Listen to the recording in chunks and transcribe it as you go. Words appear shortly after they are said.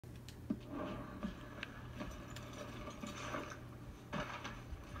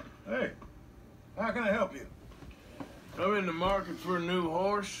Hey, how can I help you? I'm in the market for a new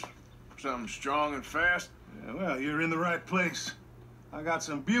horse. Something strong and fast. Yeah, well, you're in the right place. I got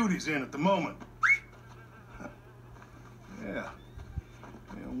some beauties in at the moment. Yeah.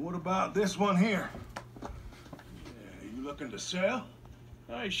 And what about this one here? Yeah, you looking to sell?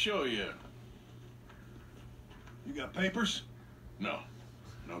 I show you. You got papers? No.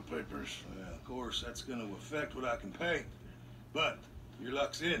 No papers. Well, of course, that's gonna affect what I can pay. But your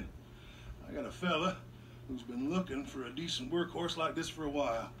luck's in. I got a fella who's been looking for a decent workhorse like this for a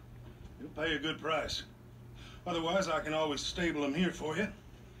while. He'll pay a good price. Otherwise, I can always stable him here for you.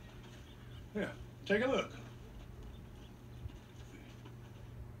 Yeah, take a look.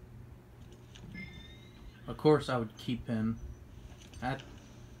 Of course, I would keep him.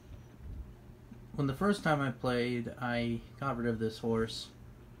 When the first time I played, I got rid of this horse.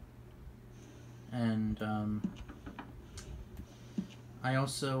 And, I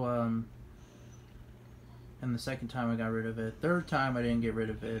also, and the second time I got rid of it. Third time I didn't get rid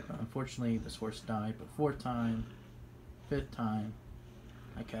of it. Unfortunately, this horse died. But fourth time, fifth time,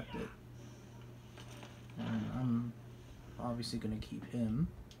 I kept it. And I'm obviously going to keep him.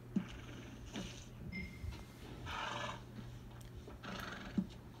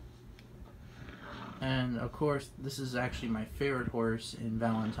 And of course, this is actually my favorite horse in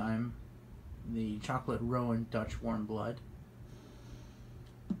Valentine. The chocolate Rowen Dutch warm blood.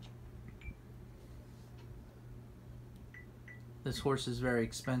 This horse is very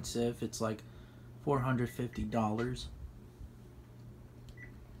expensive. It's like $450.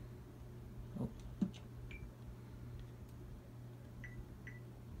 Oh.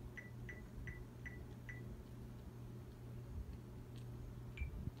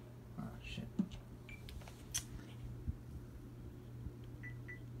 Ah, shit.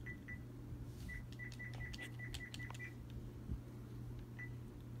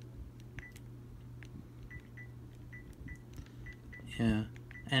 Yeah,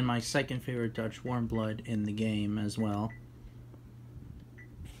 and my second favorite Dutch warm blood in the game as well.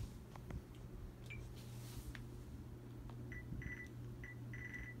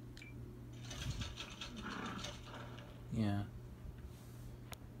 Yeah.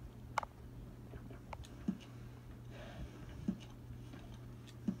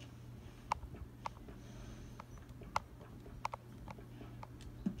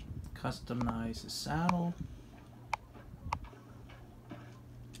 Customize the saddle.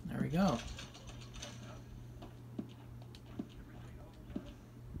 There we go.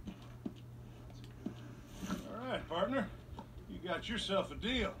 All right, partner. You got yourself a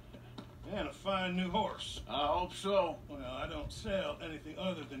deal. And a fine new horse. I hope so. Well, I don't sell anything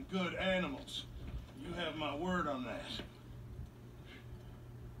other than good animals. You have my word on that.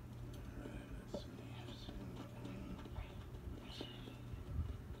 All right, let's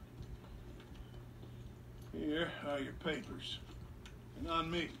see. Here are your papers. And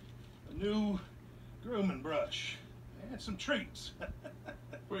on me, a new grooming brush and some treats.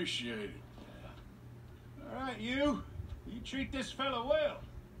 Appreciate it. All right, you treat this fella well.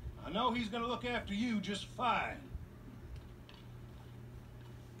 I know he's gonna look after you just fine.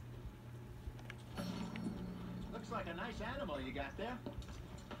 Looks like a nice animal you got there.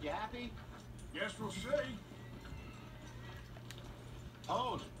 You happy? Guess we'll see.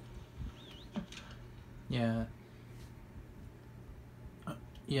 Hold. Yeah.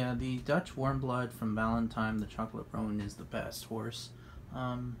 Yeah, the Dutch warm blood from Valentine, the chocolate Rowan, is the best horse.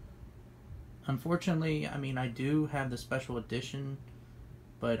 Unfortunately, I mean, I do have the special edition,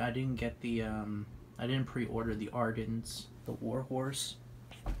 but I didn't get the, I didn't pre-order the Ardens, the war horse.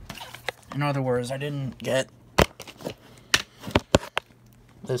 In other words, I didn't get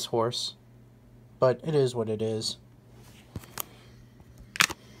this horse, but it is what it is.